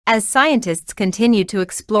As scientists continue to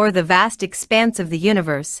explore the vast expanse of the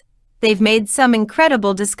universe, they've made some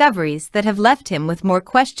incredible discoveries that have left him with more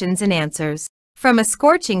questions than answers. From a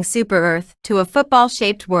scorching super-Earth to a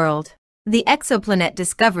football-shaped world, the exoplanet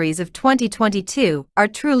discoveries of 2022 are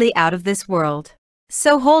truly out of this world.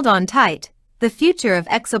 So hold on tight, the future of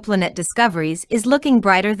exoplanet discoveries is looking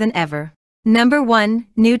brighter than ever. Number 1.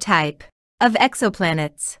 New type of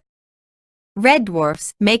exoplanets. Red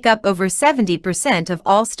dwarfs make up over 70% of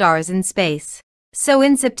all stars in space. So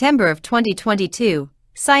in September of 2022,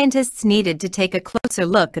 scientists needed to take a closer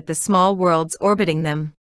look at the small worlds orbiting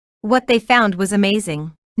them. What they found was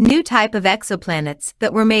amazing. New type of exoplanets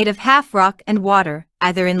that were made of half rock and water,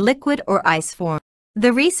 either in liquid or ice form.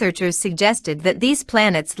 The researchers suggested that these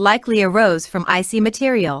planets likely arose from icy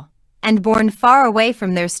material and born far away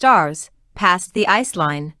from their stars, past the ice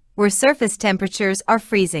line, where surface temperatures are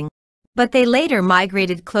freezing. But they later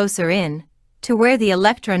migrated closer in, to where the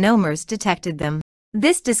electronomers detected them.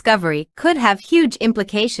 This discovery could have huge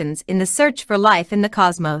implications in the search for life in the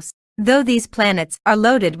cosmos, though these planets are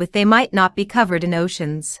loaded with they might not be covered in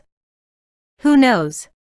oceans. Who knows?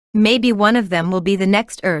 Maybe one of them will be the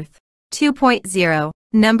next Earth. 2.0.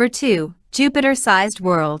 Number 2. Jupiter-sized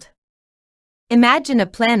world. Imagine a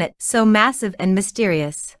planet so massive and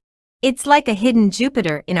mysterious. It's like a hidden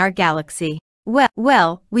Jupiter in our galaxy.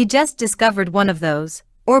 Well, we just discovered one of those,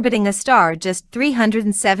 orbiting a star just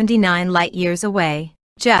 379 light-years away.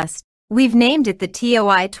 We've named it the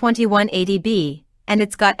TOI 2180b, and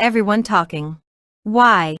it's got everyone talking.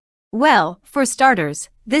 Why? Well, for starters,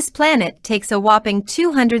 this planet takes a whopping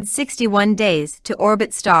 261 days to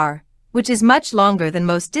orbit star, which is much longer than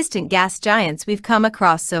most distant gas giants we've come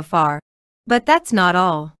across so far. But that's not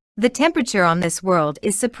all. The temperature on this world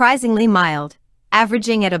is surprisingly mild,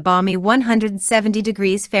 averaging at a balmy 170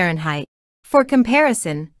 degrees Fahrenheit. For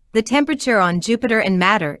comparison, the temperature on Jupiter and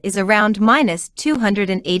matter is around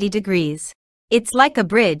 -280 degrees. It's like a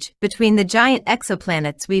bridge between the giant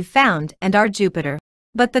exoplanets we've found and our Jupiter.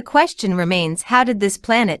 But the question remains, how did this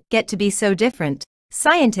planet get to be so different?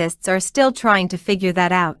 Scientists are still trying to figure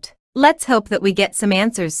that out. Let's hope that we get some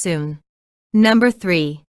answers soon. Number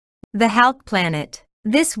 3. The Halk planet.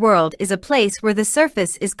 This world is a place where the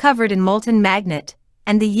surface is covered in molten magnet,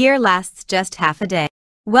 and the year lasts just half a day.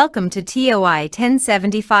 Welcome to TOI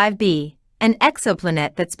 1075b, an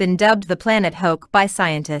exoplanet that's been dubbed the planet Halk by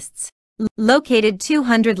scientists. Located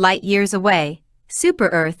 200 light-years away,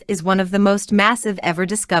 Super-Earth is one of the most massive ever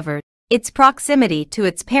discovered. Its proximity to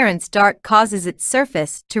its parent star causes its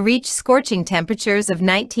surface to reach scorching temperatures of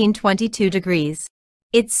 1922 degrees.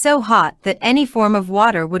 It's so hot that any form of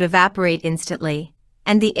water would evaporate instantly,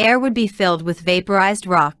 and the air would be filled with vaporized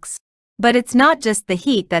rocks. But it's not just the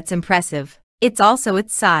heat that's impressive, it's also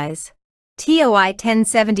its size. TOI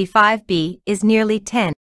 1075b is nearly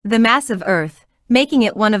 10 the mass of Earth, making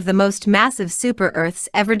it one of the most massive super-Earths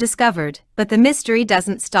ever discovered. But the mystery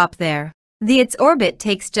doesn't stop there. Its orbit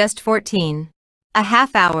takes just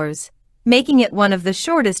 14.5 hours, making it one of the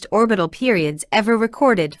shortest orbital periods ever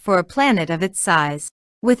recorded for a planet of its size.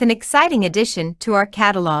 With an exciting addition to our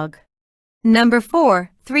catalog. Number 4.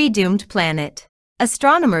 3 doomed planet.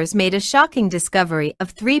 Astronomers made a shocking discovery of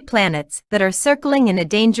 3 planets that are circling in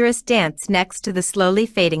a dangerous dance next to the slowly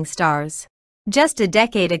fading stars. Just a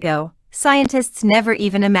decade ago, scientists never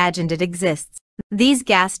even imagined it exists. These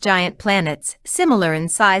gas giant planets, similar in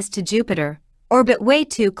size to Jupiter, orbit way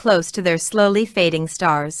too close to their slowly fading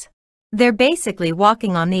stars. They're basically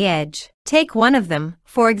walking on the edge. Take one of them,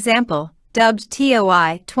 for example, dubbed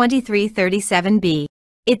TOI 2337b.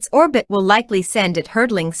 Its orbit will likely send it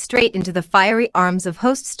hurtling straight into the fiery arms of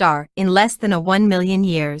host star in less than 1 million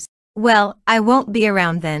years. Well, I won't be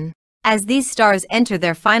around then. As these stars enter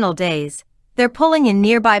their final days, they're pulling in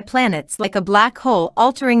nearby planets like a black hole,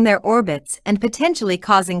 altering their orbits and potentially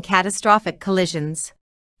causing catastrophic collisions.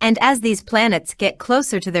 And as these planets get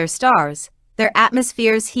closer to their stars, their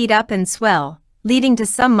atmospheres heat up and swell, leading to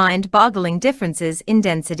some mind-boggling differences in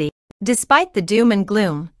density. Despite the doom and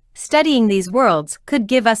gloom, studying these worlds could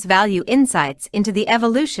give us valuable insights into the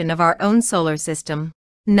evolution of our own solar system.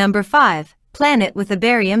 Number 5. Planet with a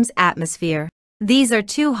barium's atmosphere. These are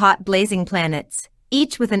 2 hot blazing planets,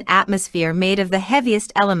 each with an atmosphere made of the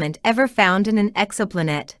heaviest element ever found in an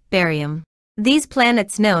exoplanet, barium. These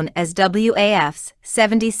planets, known as WAFs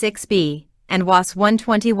 76b and WAS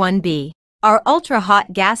 121b, are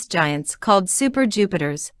ultra-hot gas giants called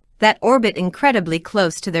super-Jupiters that orbit incredibly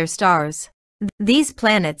close to their stars. These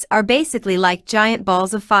planets are basically like giant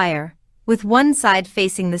balls of fire, with one side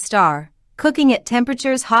facing the star, cooking at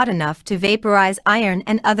temperatures hot enough to vaporize iron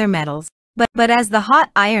and other metals. But as the hot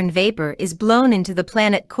iron vapor is blown into the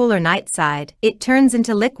planet cooler night side, it turns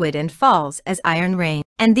into liquid and falls as iron rain.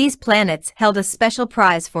 And these planets held a special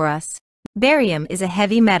prize for us. Barium is a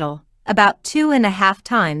heavy metal, about 2.5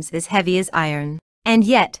 times as heavy as iron. And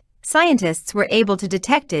yet, scientists were able to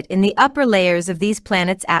detect it in the upper layers of these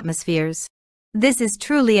planets' atmospheres. This is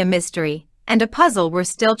truly a mystery, and a puzzle we're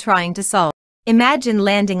still trying to solve. Imagine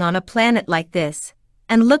landing on a planet like this,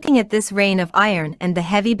 and looking at this rain of iron and the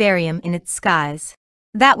heavy barium in its skies.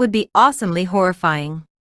 That would be awesomely horrifying.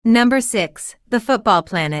 Number 6, the football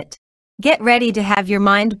planet. Get ready to have your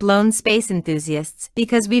mind blown, space enthusiasts,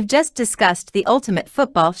 because we've just discussed the ultimate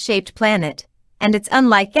football-shaped planet, and it's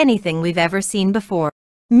unlike anything we've ever seen before.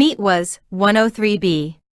 Meet WAS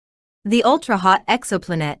 103b. The ultra-hot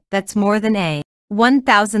exoplanet that's more than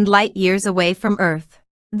 1,000 light-years away from Earth.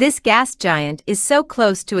 This gas giant is so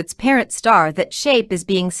close to its parent star that shape is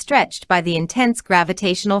being stretched by the intense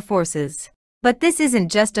gravitational forces. But this isn't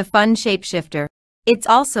just a fun shapeshifter. It's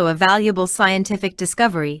also a valuable scientific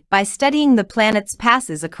discovery. By studying the planet's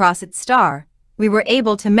passes across its star, we were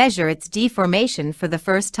able to measure its deformation for the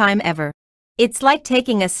first time ever. It's like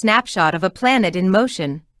taking a snapshot of a planet in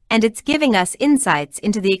motion, and it's giving us insights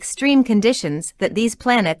into the extreme conditions that these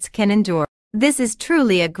planets can endure. This is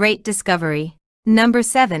truly a great discovery. Number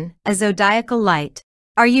 7, a zodiacal light.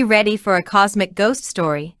 Are you ready for a cosmic ghost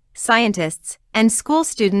story? Scientists and school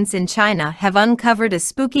students in China have uncovered a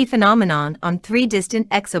spooky phenomenon on 3 distant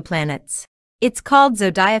exoplanets. It's called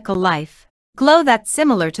zodiacal life, glow that's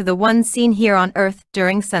similar to the one seen here on Earth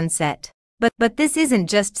during sunset. But this isn't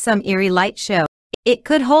just some eerie light show. It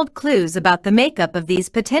could hold clues about the makeup of these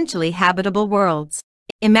potentially habitable worlds.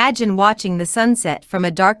 Imagine watching the sunset from a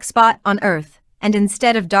dark spot on Earth, and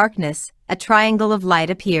instead of darkness, a triangle of light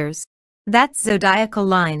appears. That's zodiacal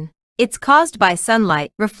line. It's caused by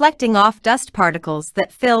sunlight reflecting off dust particles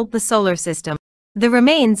that fill the solar system. The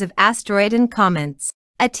remains of asteroid and comets.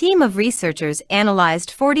 A team of researchers analyzed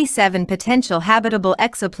 47 potential habitable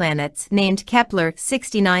exoplanets named Kepler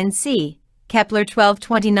 69c, Kepler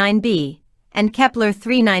 1229b, and Kepler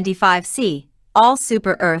 395c. All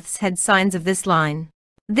super-Earths had signs of this line.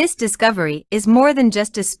 This discovery is more than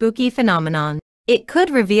just a spooky phenomenon. It could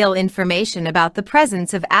reveal information about the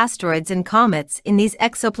presence of asteroids and comets in these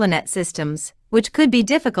exoplanet systems, which could be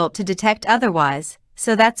difficult to detect otherwise,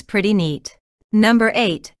 so that's pretty neat. Number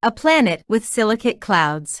 8, a planet with silicate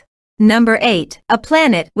clouds. Number 8, a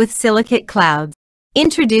planet with silicate clouds.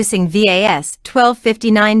 Introducing VAS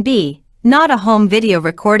 1259b, not a home video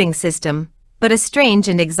recording system, but a strange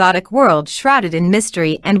and exotic world shrouded in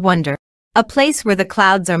mystery and wonder. A place where the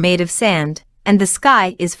clouds are made of sand, and the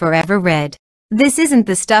sky is forever red. This isn't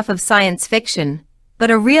the stuff of science fiction, but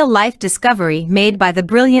a real-life discovery made by the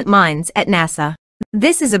brilliant minds at NASA.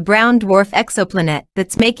 This is a brown dwarf exoplanet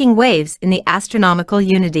that's making waves in the astronomical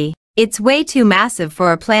unity. It's way too massive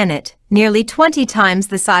for a planet, nearly 20 times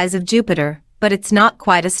the size of Jupiter, but it's not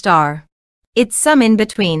quite a star. It's some in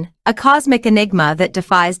between, a cosmic enigma that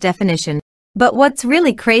defies definition. But what's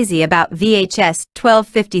really crazy about VHS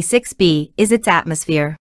 1256b is its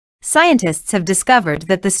atmosphere. Scientists have discovered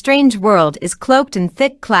that the strange world is cloaked in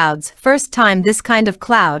thick clouds, first time this kind of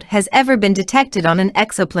cloud has ever been detected on an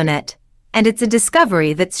exoplanet, and it's a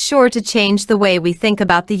discovery that's sure to change the way we think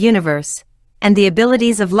about the universe and the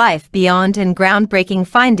abilities of life beyond, and groundbreaking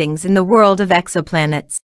findings in the world of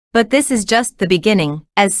exoplanets. But this is just the beginning,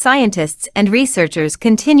 as scientists and researchers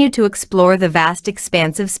continue to explore the vast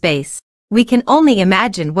expanse of space. We can only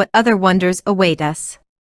imagine what other wonders await us.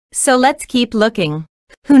 So let's keep looking.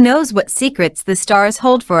 Who knows what secrets the stars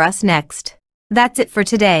hold for us next? That's it for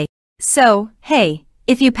today. So, hey,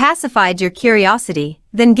 if you pacified your curiosity,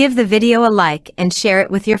 then give the video a like and share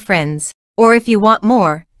it with your friends. Or if you want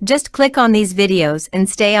more, just click on these videos and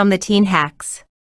stay on the teen hacks.